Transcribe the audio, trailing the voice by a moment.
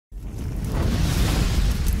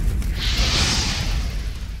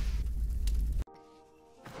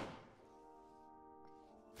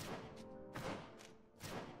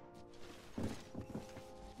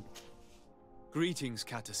Greetings,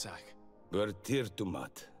 Catasach.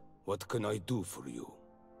 Bertirtumat, what can I do for you?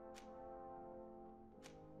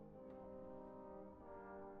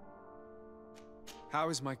 How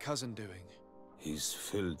is my cousin doing? He's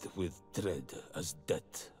filled with dread as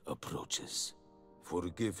death approaches.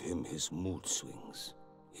 Forgive him his mood swings.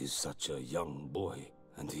 He's such a young boy,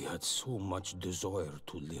 and he had so much desire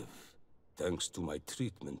to live. Thanks to my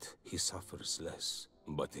treatment, he suffers less.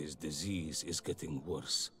 But his disease is getting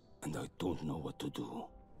worse, and I don't know what to do.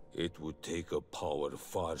 It would take a power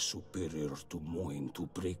far superior to mine to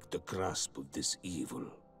break the grasp of this evil.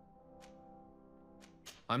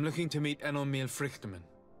 I'm looking to meet Enormil Frichterman.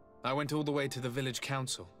 I went all the way to the village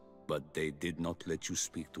council. But they did not let you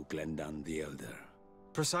speak to Glendan the Elder.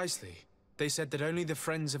 Precisely. They said that only the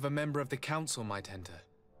friends of a member of the council might enter.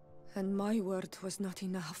 And my word was not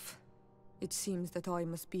enough. It seems that I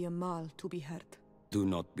must be a Mal to be heard. Do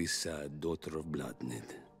not be sad, daughter of Bloodnid.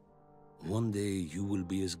 One day you will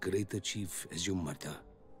be as great a chief as your mother.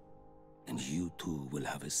 And you too will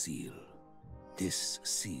have a seal. This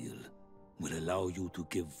seal will allow you to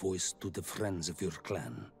give voice to the friends of your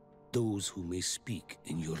clan, those who may speak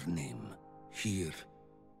in your name. Here,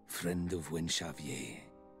 friend of Wenxavier.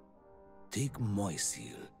 Take my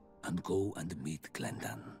seal and go and meet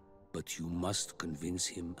Glendan. But you must convince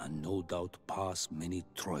him and no doubt pass many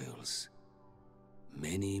trials.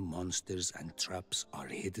 Many monsters and traps are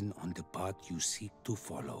hidden on the path you seek to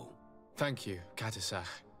follow. Thank you, Catasach.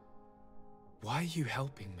 Why are you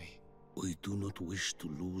helping me? I do not wish to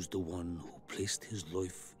lose the one who placed his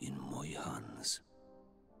life in my hands.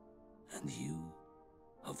 And you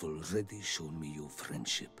have already shown me your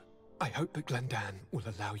friendship. I hope that Glendan will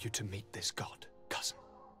allow you to meet this god, cousin.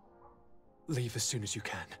 Leave as soon as you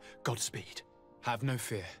can. Godspeed. Have no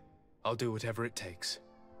fear. I'll do whatever it takes.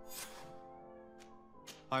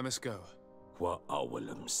 I must go. Qua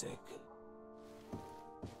awalam seg.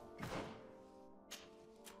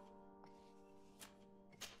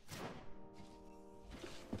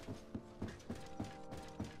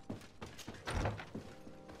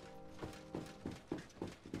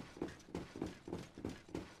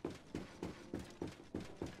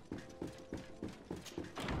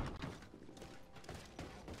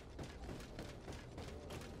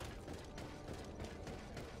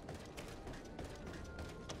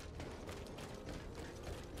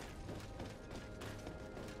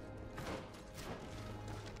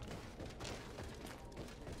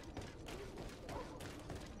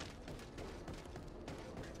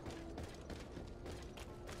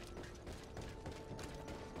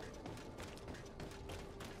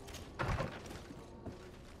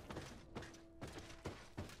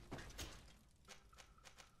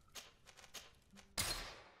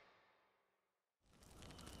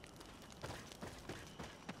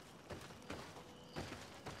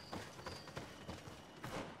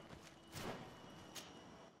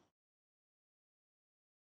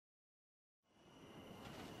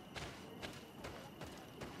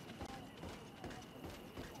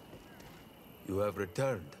 You have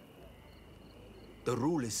returned. The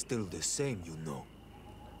rule is still the same, you know.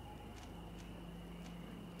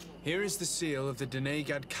 Here is the seal of the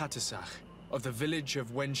Denegad Catasach, of the village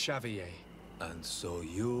of Wenxavier. And so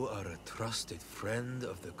you are a trusted friend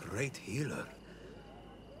of the great healer.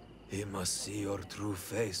 He must see your true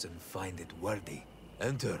face and find it worthy.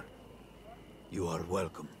 Enter. You are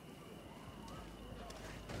welcome.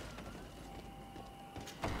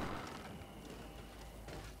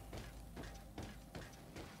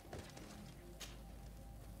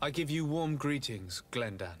 I give you warm greetings,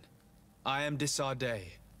 Glendan. I am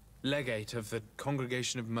Disarday, legate of the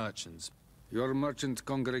Congregation of Merchants. Your merchant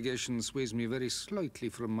congregation sways me very slightly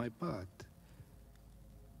from my path.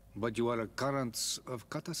 But you are a current of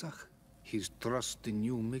Catasach. His trust in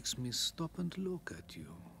you makes me stop and look at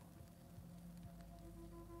you.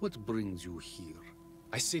 What brings you here?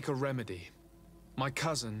 I seek a remedy. My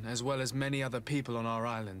cousin, as well as many other people on our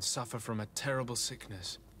island, suffer from a terrible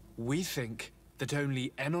sickness. We think that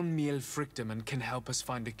only Enormil Frichterman can help us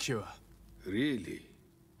find a cure. Really?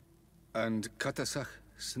 And Catasach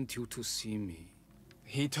sent you to see me?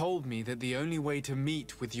 He told me that the only way to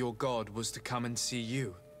meet with your god was to come and see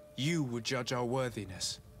you. You would judge our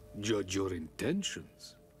worthiness. Judge your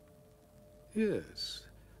intentions? Yes,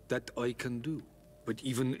 that I can do. But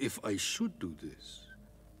even if I should do this,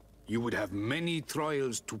 you would have many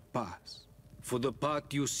trials to pass. For the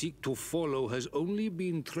path you seek to follow has only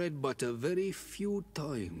been tread but a very few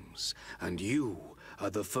times, and you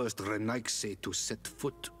are the first Renaigse to set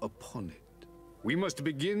foot upon it. We must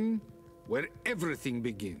begin where everything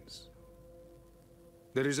begins.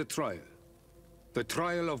 There is a trial. The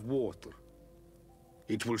trial of water.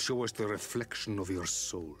 It will show us the reflection of your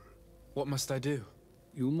soul. What must I do?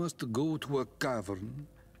 You must go to a cavern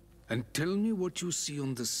and tell me what you see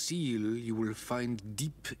on the seal you will find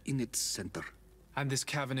deep in its center. And this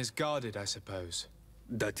cavern is guarded, I suppose.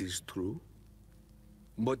 That is true.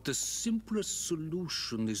 But the simplest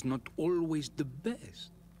solution is not always the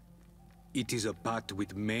best. It is a path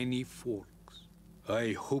with many forks.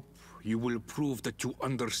 I hope you will prove that you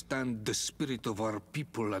understand the spirit of our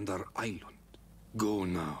people and our island. Go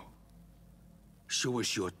now. Show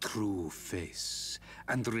us your true face,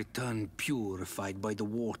 and return purified by the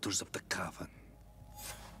waters of the cavern.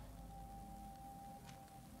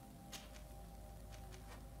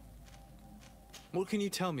 What can you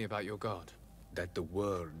tell me about your god? That the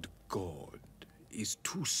word God is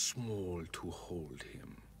too small to hold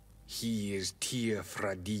him. He is Tir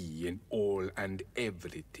Fradi in all and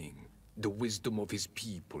everything. The wisdom of his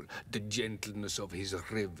people, the gentleness of his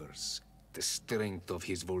rivers, the strength of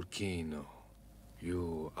his volcano.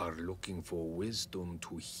 You are looking for wisdom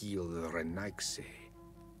to heal the Renaigse,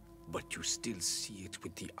 but you still see it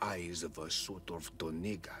with the eyes of a sort of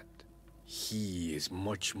Donegat. He is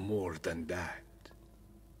much more than that.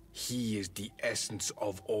 He is the essence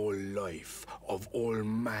of all life, of all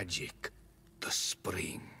magic, the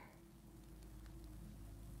spring.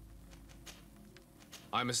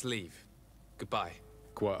 I must leave. Goodbye.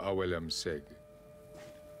 Qua awelam seg.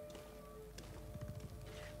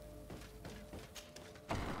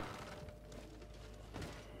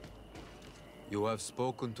 You have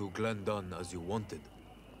spoken to Glendon as you wanted.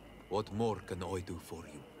 What more can I do for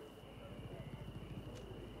you?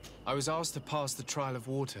 I was asked to pass the trial of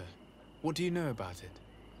water. What do you know about it?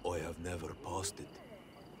 I have never passed it.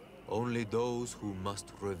 Only those who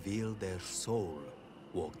must reveal their soul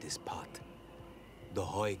walk this path. The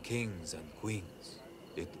High Kings and Queens.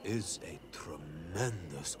 It is a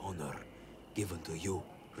tremendous honor given to you,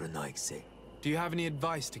 Renaigse. Do you have any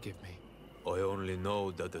advice to give me? I only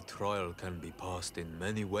know that the trial can be passed in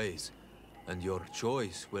many ways, and your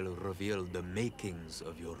choice will reveal the makings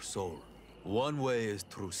of your soul. One way is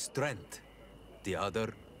through strength, the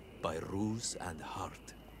other by ruse and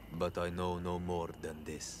heart. But I know no more than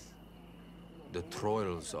this. The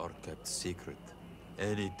trials are kept secret.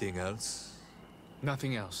 Anything else?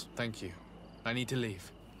 Nothing else, thank you. I need to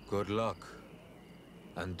leave. Good luck.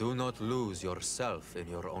 And do not lose yourself in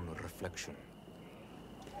your own reflection.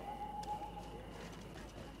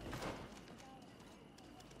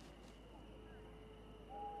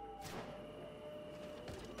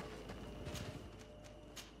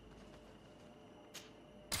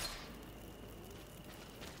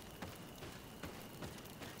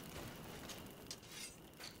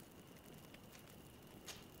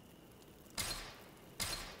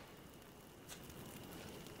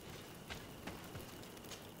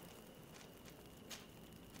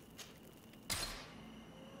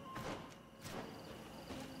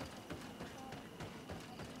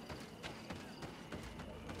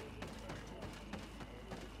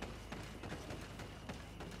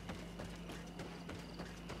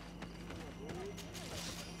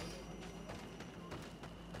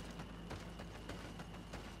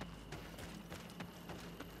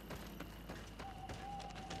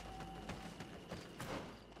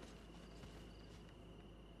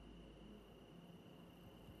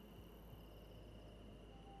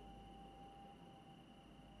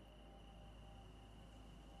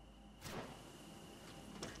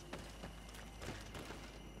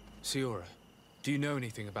 Siora, do you know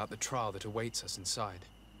anything about the trial that awaits us inside?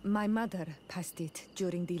 My mother passed it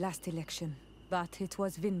during the last election, but it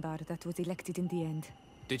was Vinbar that was elected in the end.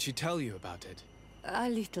 Did she tell you about it? A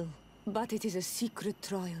little, but it is a secret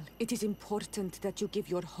trial. It is important that you give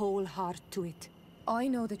your whole heart to it. I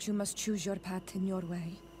know that you must choose your path in your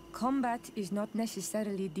way. Combat is not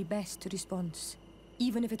necessarily the best response,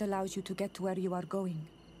 even if it allows you to get to where you are going.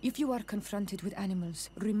 If you are confronted with animals,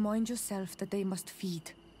 remind yourself that they must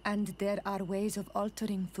feed. And there are ways of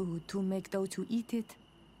altering food to make those who eat it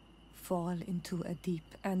fall into a deep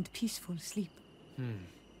and peaceful sleep.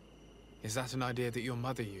 Is that an idea that your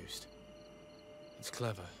mother used? It's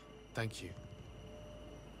clever. Thank you.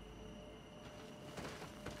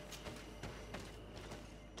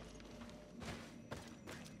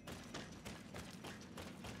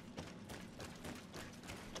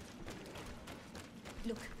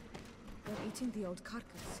 Look, they're eating the old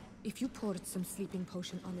carcass. If you poured some sleeping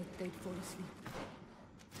potion on it, they'd fall asleep.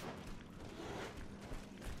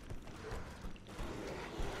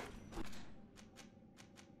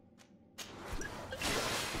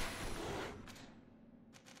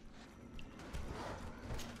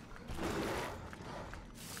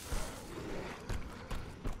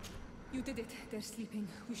 You You did it. They're sleeping.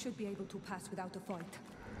 We should be able to pass without a fight.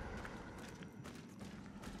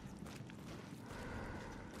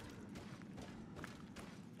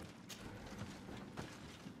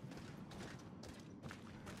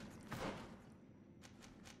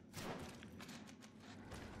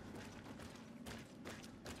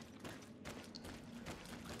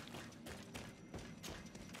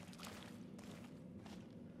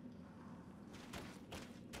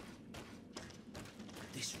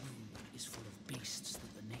 This room is full of beasts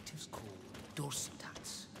that the natives call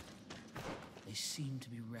dorsitats. They seem to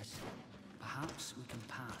be resting. Perhaps we can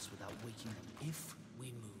pass without waking them if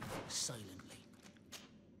we move silently.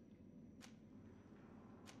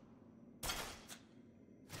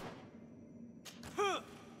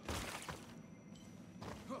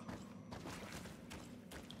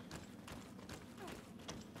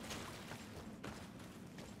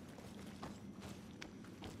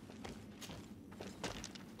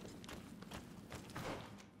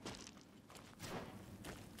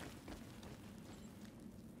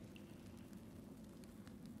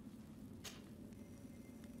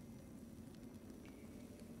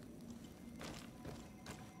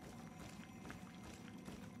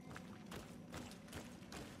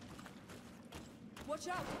 Watch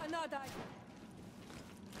out, another!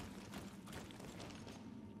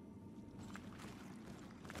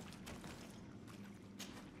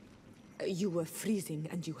 You were freezing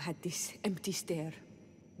and you had this empty stare.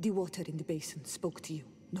 The water in the basin spoke to you,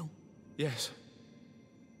 no? Yes.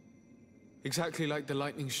 Exactly like the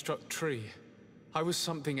lightning-struck tree. I was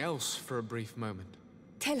something else for a brief moment.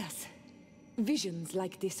 Tell us. Visions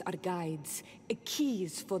like this are guides,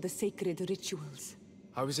 keys for the sacred rituals.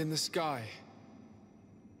 I was in the sky.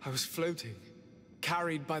 I was floating,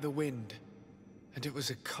 carried by the wind, and it was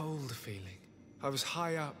a cold feeling. I was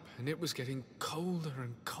high up, and it was getting colder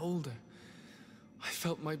and colder. I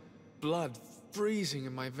felt my blood freezing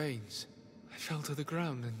in my veins. I fell to the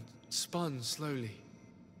ground and spun slowly.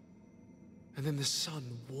 And then the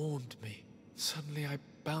sun warmed me. Suddenly I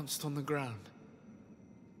bounced on the ground,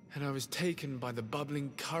 and I was taken by the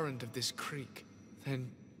bubbling current of this creek. Then,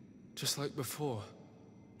 just like before,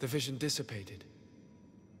 the vision dissipated.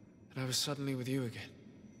 And I was suddenly with you again.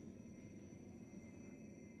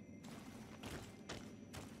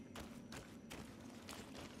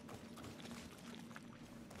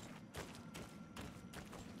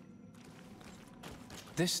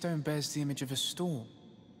 This stone bears the image of a storm,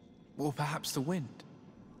 or perhaps the wind.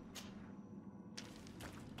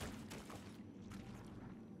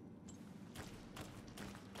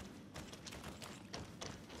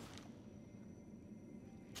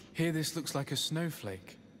 Here this looks like a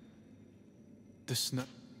snowflake. The snow...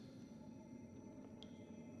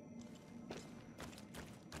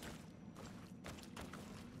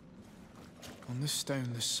 On this stone,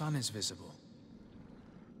 the sun is visible.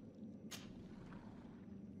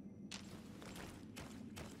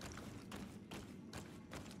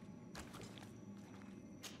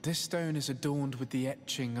 This stone is adorned with the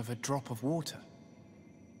etching of a drop of water.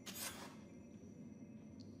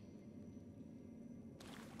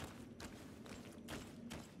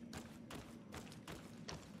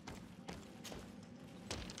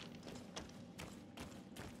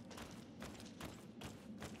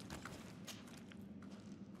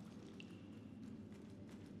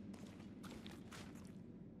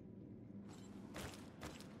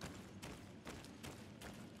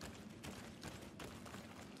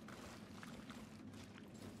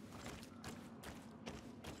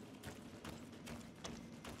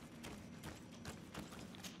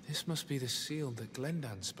 This must be the seal that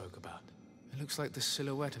Glendan spoke about. It looks like the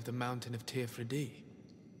silhouette of the mountain of Teofridi,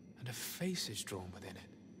 and a face is drawn within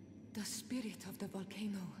it. The spirit of the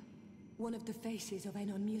volcano. One of the faces of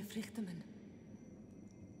Einon Míl-Frichtemann.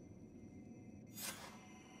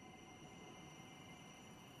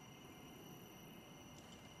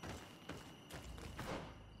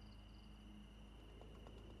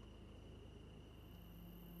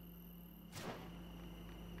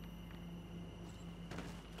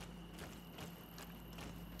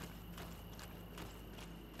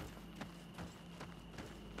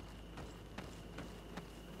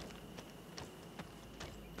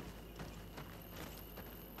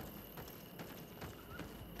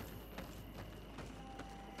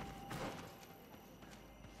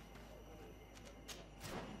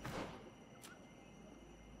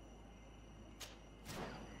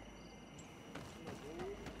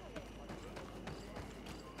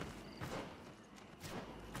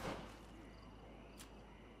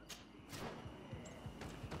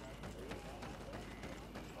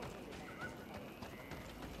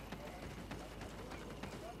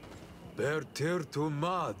 Bear tear to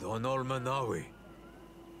mad on Olmanawi.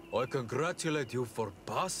 I congratulate you for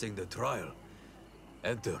passing the trial.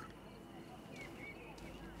 Enter.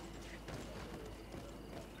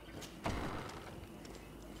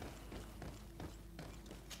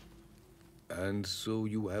 And so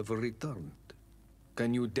you have returned.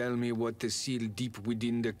 Can you tell me what the seal deep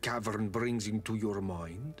within the cavern brings into your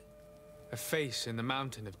mind? A face in the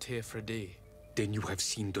mountain of Tirfredi. Then you have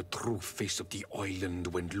seen the true face of the island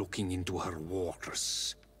when looking into her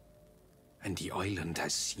waters. And the island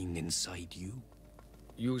has seen inside you.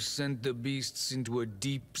 You sent the beasts into a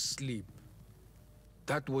deep sleep.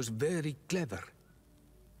 That was very clever.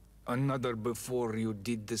 Another before you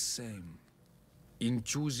did the same. In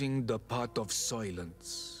choosing the path of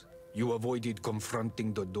silence, you avoided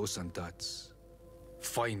confronting the Dosantats.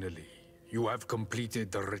 Finally, you have completed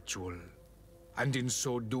the ritual. And in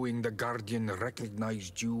so doing, the Guardian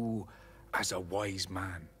recognized you as a wise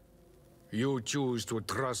man. You choose to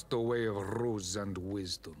trust the way of rules and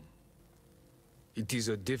wisdom. It is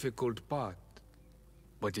a difficult path,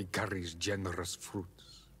 but it carries generous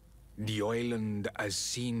fruits. The island has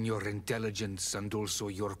seen your intelligence and also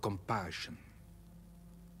your compassion.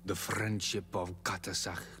 The friendship of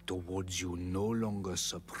Catasach towards you no longer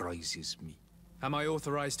surprises me. Am I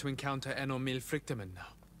authorized to encounter Enon Frichtemann now?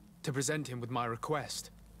 To present him with my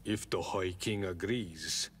request? If the High King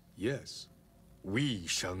agrees, yes. We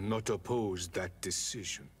shall not oppose that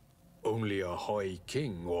decision. Only a High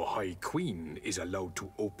King or High Queen is allowed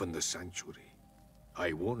to open the sanctuary.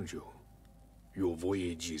 I warned you. Your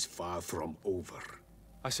voyage is far from over.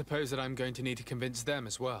 I suppose that I'm going to need to convince them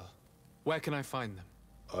as well. Where can I find them?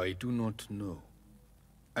 I do not know.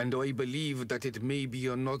 And I believe that it may be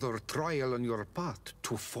another trial on your path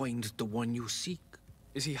to find the one you seek.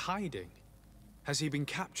 Is he hiding? Has he been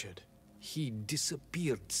captured? He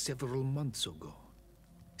disappeared several months ago.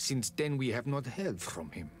 Since then, we have not heard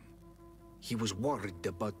from him. He was worried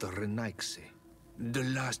about the Renaigse. The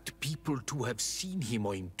last people to have seen him,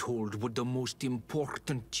 I'm told, were the most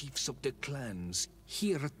important chiefs of the clans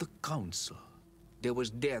here at the council. There was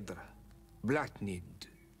Deirdre, Blatnid,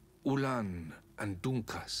 Ulan, and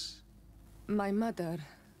Dunkas. My mother,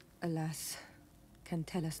 alas, can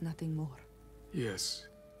tell us nothing more. Yes,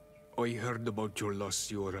 I heard about your loss,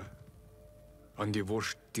 Siora. And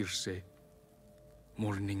divorced Tirce.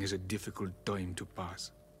 Mourning is a difficult time to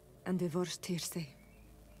pass. And divorced Tirce.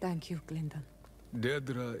 Thank you, Glyndon.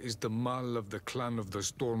 Deirdre is the Mal of the clan of the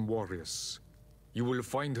Storm Warriors. You will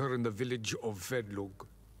find her in the village of Vedlug.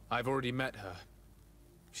 I've already met her.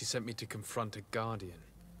 She sent me to confront a guardian.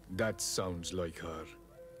 That sounds like her.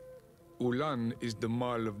 Ulan is the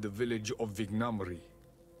Mal of the village of Vignamri,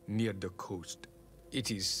 near the coast.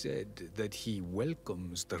 It is said that he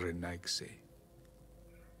welcomes the Renaigse.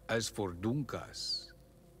 As for Dunkas,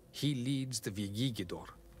 he leads the Vigigidor.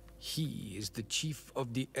 He is the chief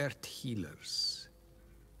of the Earth Healers.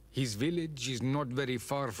 His village is not very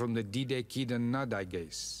far from the Didekid and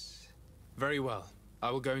Nadages. Very well.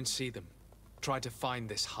 I will go and see them. Try to find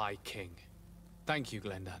this High King. Thank you,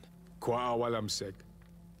 Glendan. Kwa awalamsek.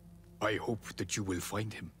 I hope that you will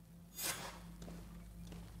find him.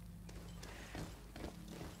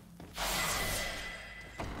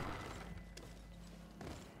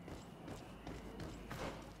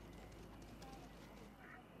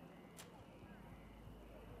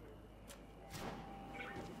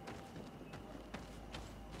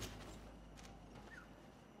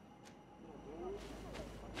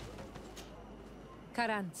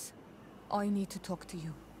 Karantz, I need to talk to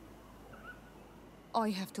you. I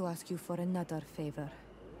have to ask you for another favor.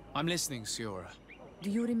 I'm listening, Siora. Do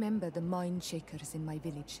you remember the mind shakers in my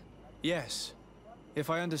village? Yes. If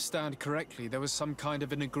I understand correctly, there was some kind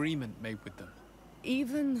of an agreement made with them.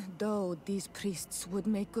 Even though these priests would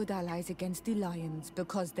make good allies against the Lions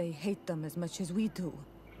because they hate them as much as we do,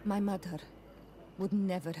 my mother would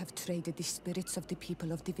never have traded the spirits of the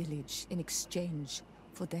people of the village in exchange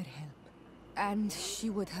for their help. And she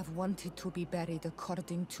would have wanted to be buried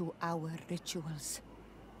according to our rituals.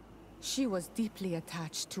 She was deeply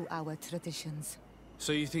attached to our traditions.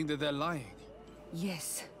 So you think that they're lying?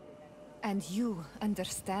 Yes. And you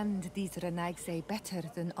understand these Renaigse better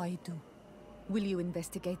than I do. Will you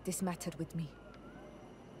investigate this matter with me?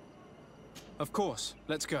 Of course.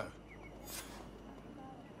 Let's go.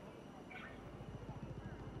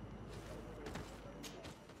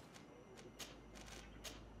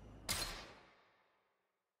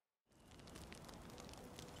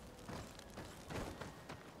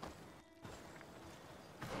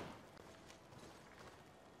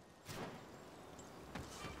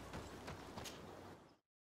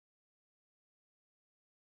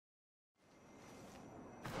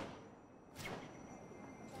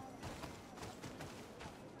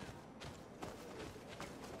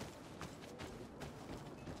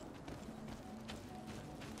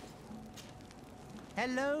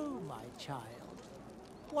 Hello, my child.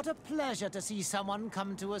 What a pleasure to see someone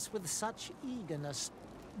come to us with such eagerness.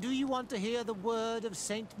 Do you want to hear the word of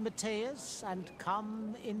Saint Matthias and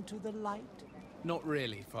come into the light? Not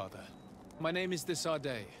really, Father. My name is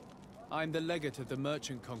Desardet. I'm the legate of the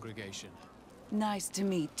merchant congregation. Nice to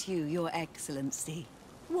meet you, Your Excellency.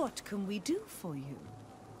 What can we do for you?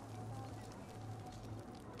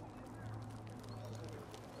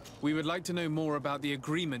 We would like to know more about the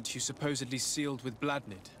agreement you supposedly sealed with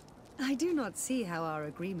Bladnid. I do not see how our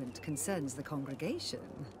agreement concerns the congregation.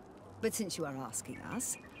 But since you are asking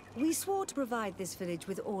us, we swore to provide this village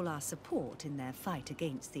with all our support in their fight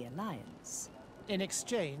against the Alliance. In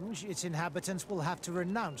exchange, its inhabitants will have to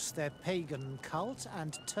renounce their pagan cult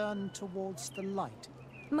and turn towards the light.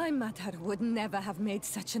 My mother would never have made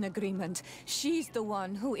such an agreement. She's the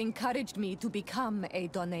one who encouraged me to become a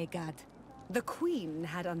Donegad. The Queen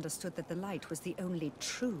had understood that the light was the only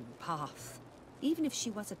true path, even if she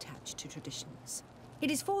was attached to traditions.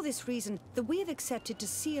 It is for this reason that we have accepted to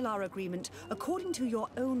seal our agreement according to your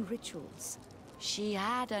own rituals. She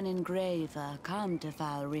had an engraver come to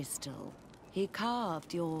Val Ristal. He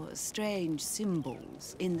carved your strange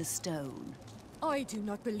symbols in the stone. I do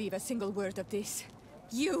not believe a single word of this.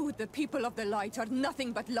 You, the people of the light, are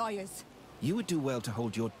nothing but liars. You would do well to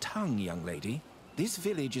hold your tongue, young lady. This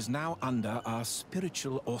village is now under our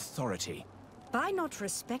spiritual authority. By not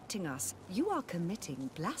respecting us, you are committing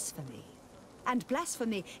blasphemy. And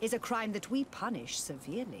blasphemy is a crime that we punish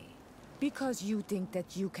severely. Because you think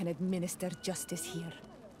that you can administer justice here.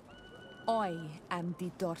 I am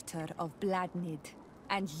the daughter of Bladnid,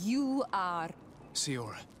 and you are...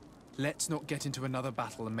 Siora, let's not get into another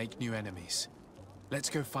battle and make new enemies. Let's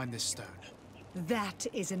go find this stone. That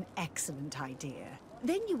is an excellent idea.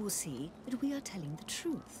 Then you will see that we are telling the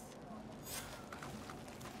truth.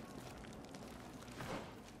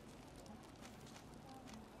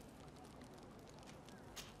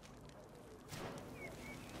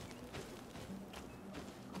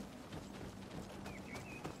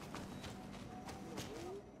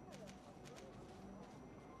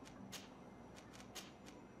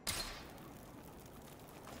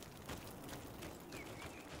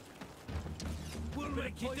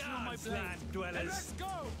 Break it down, my plan, dwellers. And let's go!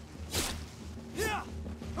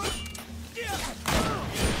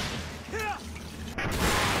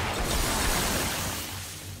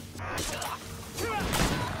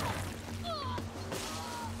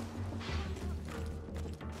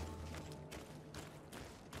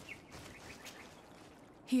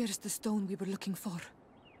 Here's the stone we were looking for.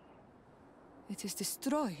 It is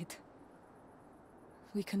destroyed.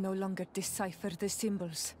 We can no longer decipher the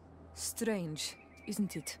symbols. Strange,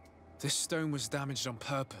 isn't it? This stone was damaged on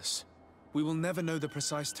purpose. We will never know the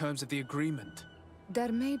precise terms of the agreement.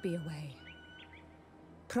 There may be a way.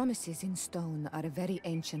 Promises in stone are a very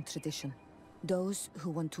ancient tradition. Those who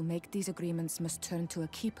want to make these agreements must turn to a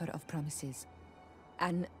keeper of promises.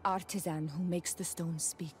 An artisan who makes the stones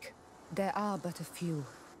speak. There are but a few.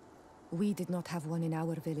 We did not have one in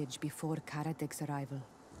our village before Karadeg's arrival.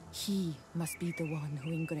 He must be the one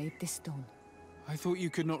who engraved this stone. I thought you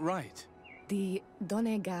could not write. The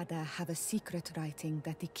Donegada have a secret writing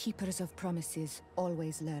that the keepers of promises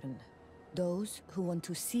always learn. Those who want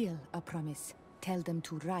to seal a promise tell them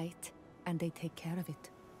to write, and they take care of it.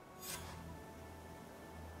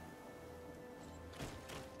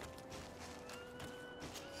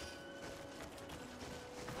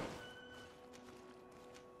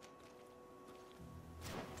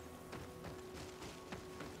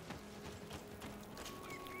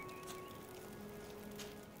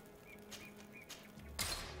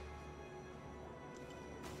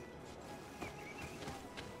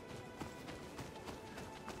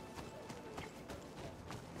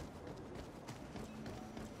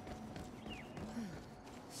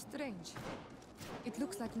 Strange. It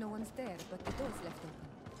looks like no one's there, but the door's left open.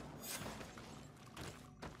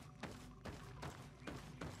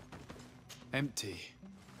 Empty.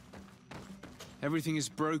 Everything is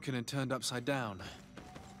broken and turned upside down.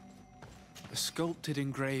 A sculpted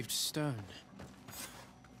engraved stone.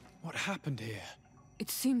 What happened here?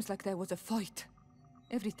 It seems like there was a fight.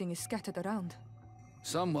 Everything is scattered around.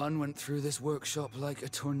 Someone went through this workshop like a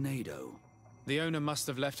tornado. The owner must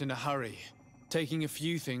have left in a hurry, taking a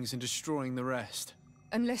few things and destroying the rest.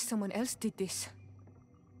 Unless someone else did this.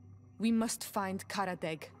 We must find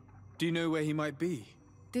Karadeg. Do you know where he might be?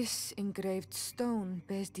 This engraved stone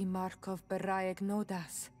bears the mark of Baraeg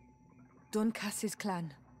Nodas, Don Cass's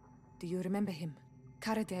clan. Do you remember him?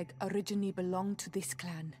 Karadeg originally belonged to this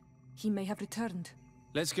clan. He may have returned.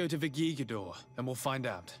 Let's go to Vigigador, and we'll find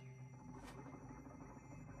out.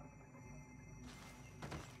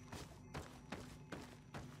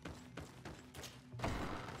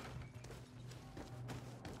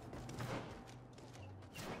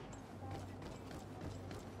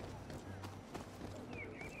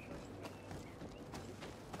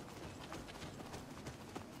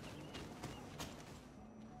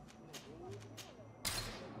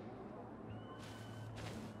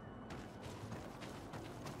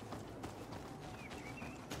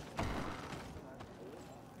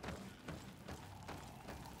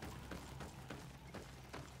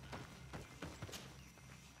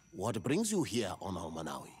 What brings you here on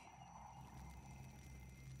Almanawi?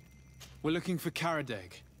 We're looking for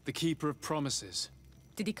Caradeg, the Keeper of Promises.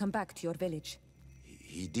 Did he come back to your village?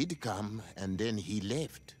 He did come, and then he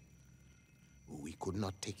left. We could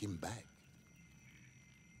not take him back.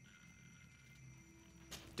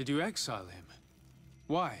 Did you exile him?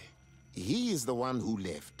 Why? He is the one who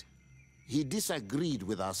left. He disagreed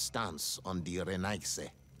with our stance on the Renaigse.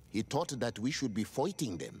 He thought that we should be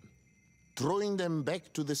fighting them, throwing them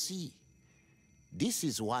back to the sea. This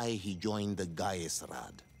is why he joined the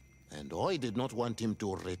Gaesrad. And I did not want him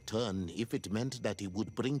to return if it meant that he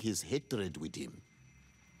would bring his hatred with him.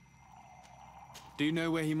 Do you know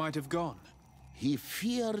where he might have gone? He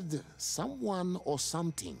feared someone or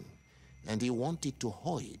something, and he wanted to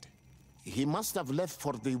hide. He must have left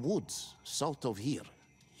for the woods, south of here.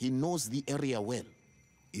 He knows the area well.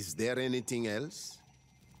 Is there anything else?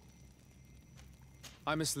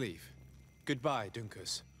 I must leave. Goodbye,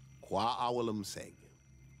 Dunkus. Qua awalum seg.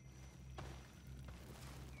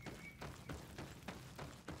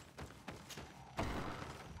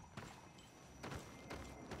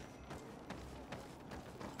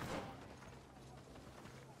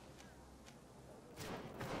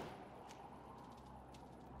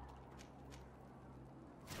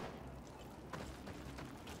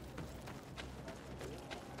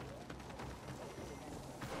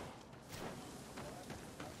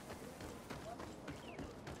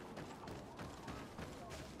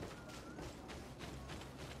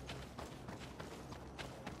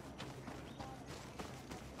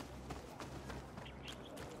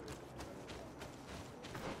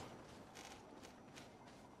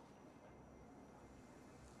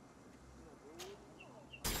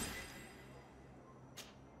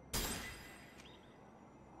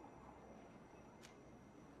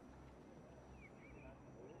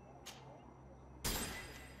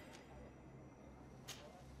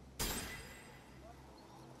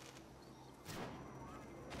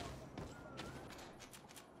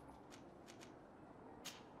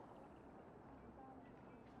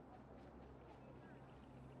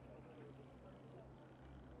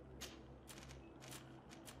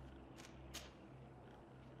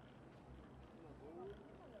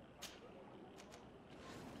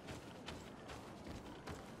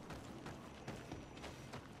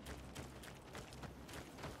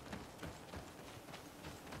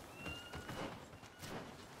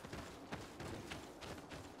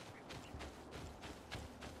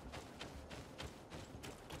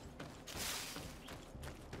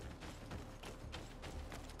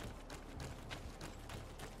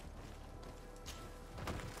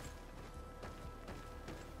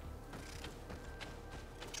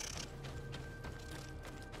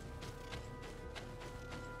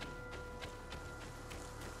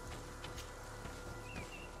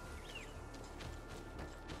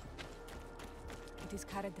 It is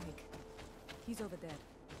Caradeg. He's over there.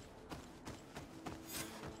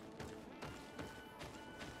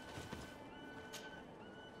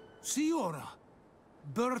 Signora,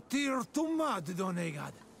 Bertir Tumad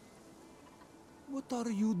Donegad. What are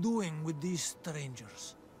you doing with these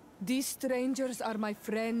strangers? These strangers are my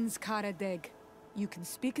friends, Caradeg. You can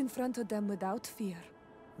speak in front of them without fear.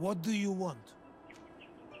 What do you want?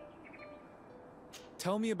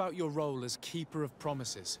 Tell me about your role as Keeper of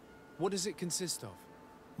Promises. What does it consist of?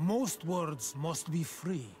 Most words must be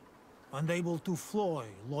free and able to fly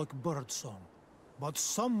like birdsong. But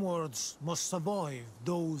some words must survive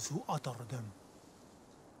those who utter them.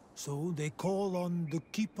 So they call on the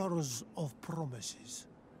Keepers of Promises.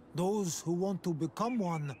 Those who want to become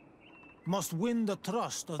one must win the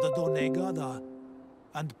trust of the Donegada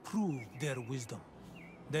and prove their wisdom.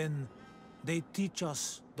 Then they teach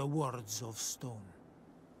us the words of stone.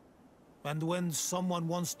 And when someone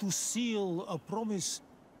wants to seal a promise,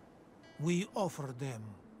 we offer them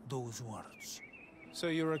those words. So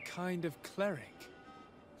you're a kind of cleric?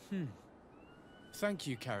 Thank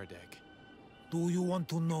you, Caradeg. Do you want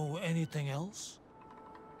to know anything else?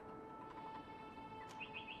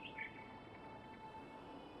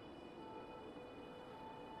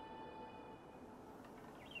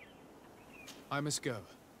 I must go.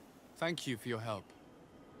 Thank you for your help.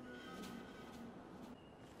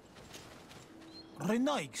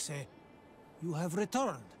 Renaigse, you have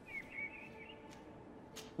returned.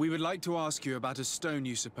 We would like to ask you about a stone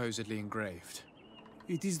you supposedly engraved.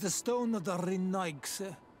 It is the stone of the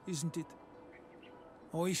Renaigse, isn't it?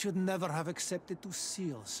 I should never have accepted to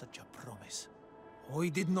seal such a promise. I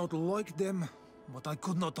did not like them, but I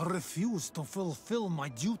could not refuse to fulfill my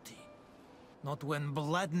duty. Not when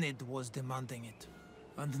Bladnid was demanding it.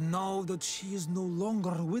 And now that she is no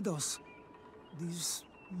longer with us, these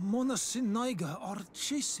Mona Sinaiga are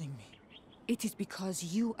chasing me. It is because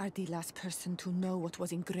you are the last person to know what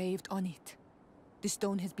was engraved on it. The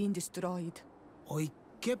stone has been destroyed. I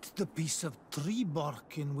kept the piece of tree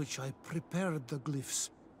bark in which I prepared the glyphs.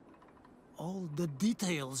 All the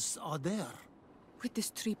details are there. With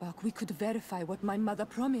this tree bark, we could verify what my mother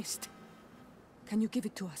promised. Can you give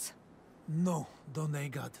it to us? No,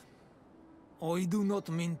 Donegad. I do not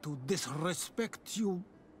mean to disrespect you,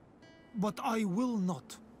 but I will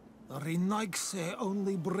not. Renaigse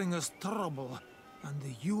only bring us trouble, and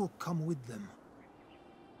you come with them.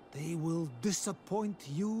 They will disappoint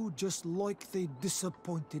you just like they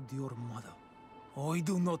disappointed your mother. I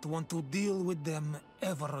do not want to deal with them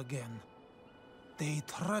ever again. They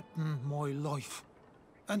threaten my life,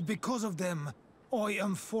 and because of them, I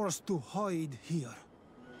am forced to hide here.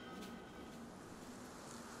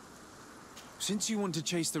 Since you want to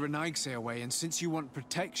chase the Renaigse away, and since you want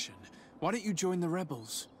protection, why don't you join the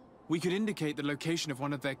rebels? We could indicate the location of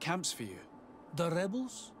one of their camps for you. The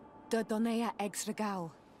rebels? The Donea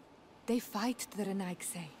Exregao. They fight the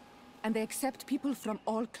Renaigse, and they accept people from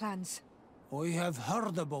all clans. I have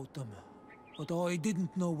heard about them, but I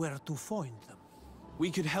didn't know where to find them.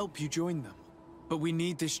 We could help you join them, but we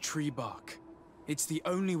need this tree bark. It's the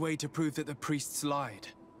only way to prove that the priests lied.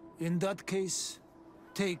 In that case,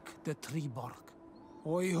 take the tree bark.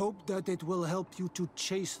 I hope that it will help you to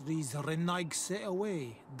chase these Renaigse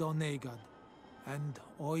away, Donegad. And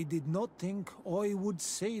I did not think I would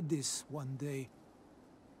say this one day.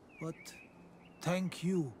 But thank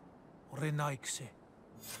you, Renaigse.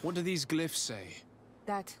 What do these glyphs say?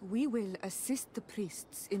 That we will assist the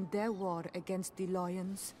priests in their war against the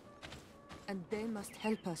lions, and they must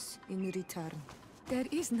help us in return. There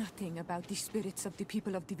is nothing about the spirits of the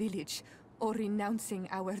people of the village, or renouncing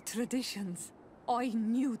our traditions. I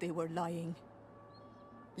knew they were lying.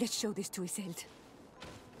 Let's show this to Isolde.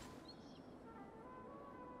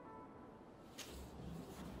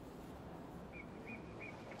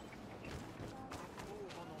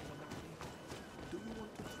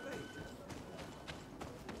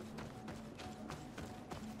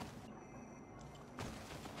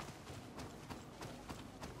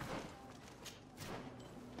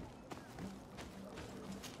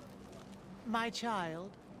 My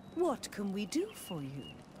child, what can we do for you?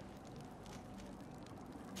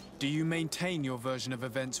 Do you maintain your version of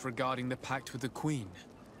events regarding the pact with the Queen?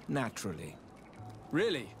 Naturally.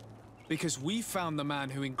 Really? Because we found the man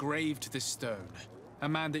who engraved this stone. A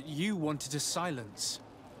man that you wanted to silence.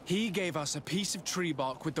 He gave us a piece of tree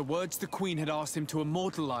bark with the words the Queen had asked him to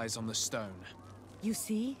immortalize on the stone. You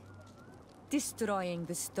see? Destroying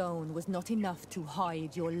the stone was not enough to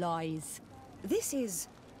hide your lies. This is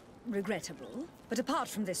regrettable, but apart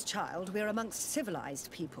from this child, we're amongst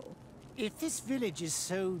civilized people. If this village is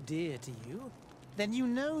so dear to you, then you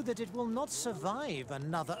know that it will not survive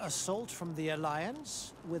another assault from the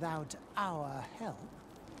Alliance without our help.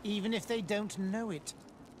 Even if they don't know it,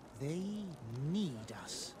 they need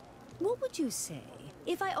us. What would you say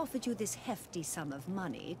if I offered you this hefty sum of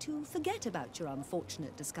money to forget about your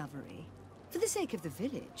unfortunate discovery? For the sake of the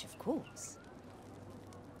village, of course.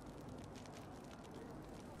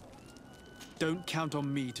 Don't count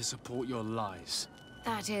on me to support your lies.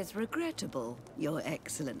 That is regrettable, Your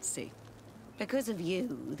Excellency. Because of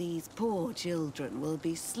you, these poor children will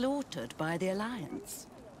be slaughtered by the Alliance.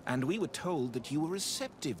 And we were told that you were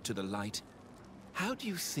receptive to the light. How do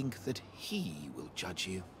you think that he will judge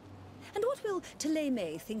you? And what will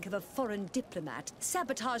Thélème think of a foreign diplomat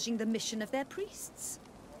sabotaging the mission of their priests?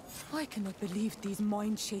 I cannot believe these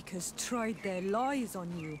mind-shakers tried their lies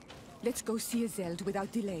on you. Let's go see Isolde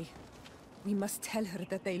without delay. We must tell her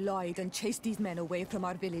that they lied and chased these men away from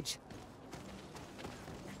our village.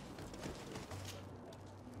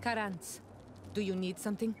 Carans, do you need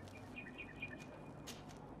something?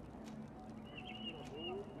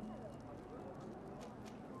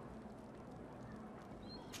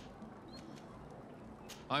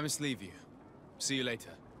 I must leave you. See you later.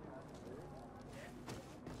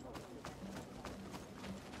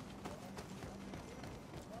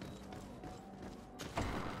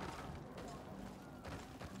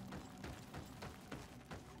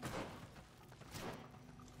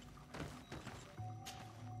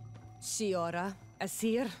 Siora,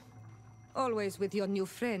 Asir, always with your new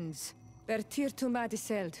friends. Bertir to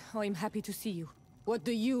Isolde, I'm happy to see you. What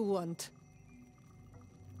do you want?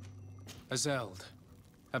 Isolde,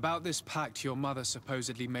 about this pact your mother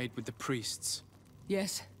supposedly made with the priests.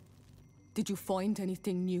 Yes. Did you find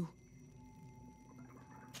anything new?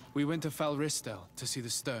 We went to Falristel to see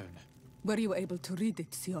the stone. Were you able to read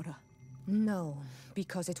it, Siora? No,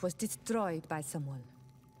 because it was destroyed by someone.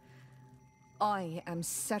 I am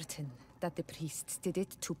certain that the priests did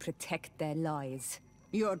it to protect their lives.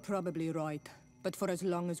 You're probably right, but for as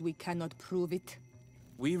long as we cannot prove it...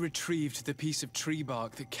 We retrieved the piece of tree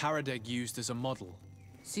bark that Caradeg used as a model.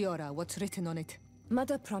 Siora, what's written on it?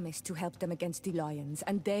 Mother promised to help them against the lions,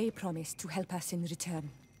 and they promised to help us in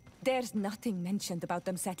return. There's nothing mentioned about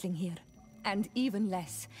them settling here. And even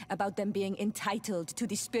less about them being entitled to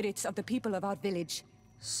the spirits of the people of our village.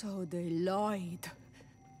 So they lied.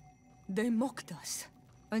 They mocked us,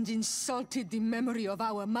 and insulted the memory of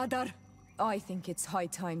our mother. I think it's high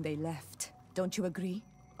time they left. Don't you agree?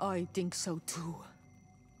 I think so too.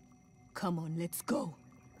 Come on, let's go.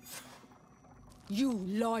 You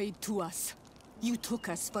lied to us. You took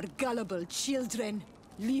us for gullible children.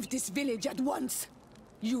 Leave this village at once.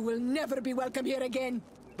 You will never be welcome here again.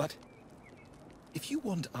 But if you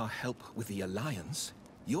want our help with the Alliance,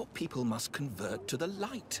 your people must convert to the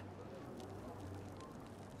light.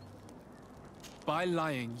 By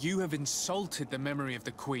lying, you have insulted the memory of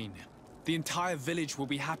the Queen. The entire village will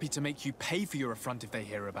be happy to make you pay for your affront if they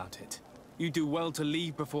hear about it. You do well to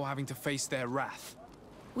leave before having to face their wrath.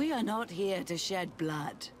 We are not here to shed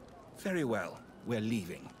blood. Very well, we're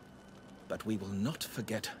leaving. But we will not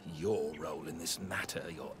forget your role in this matter,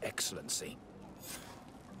 Your Excellency.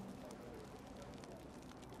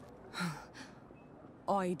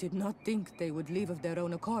 I did not think they would leave of their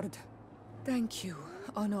own accord. Thank you,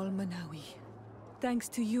 Anol Manawi. Thanks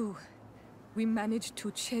to you, we managed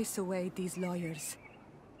to chase away these lawyers.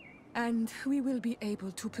 And we will be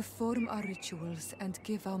able to perform our rituals and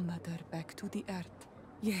give our mother back to the earth.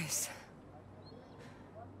 Yes.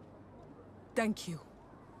 Thank you.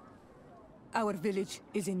 Our village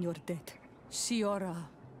is in your debt. Siora,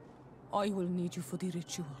 I will need you for the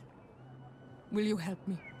ritual. Will you help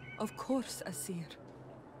me? Of course, Asir.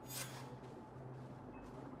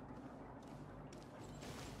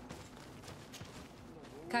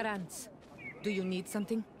 Karans, do you need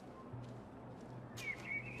something?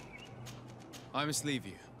 I must leave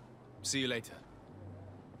you. See you later.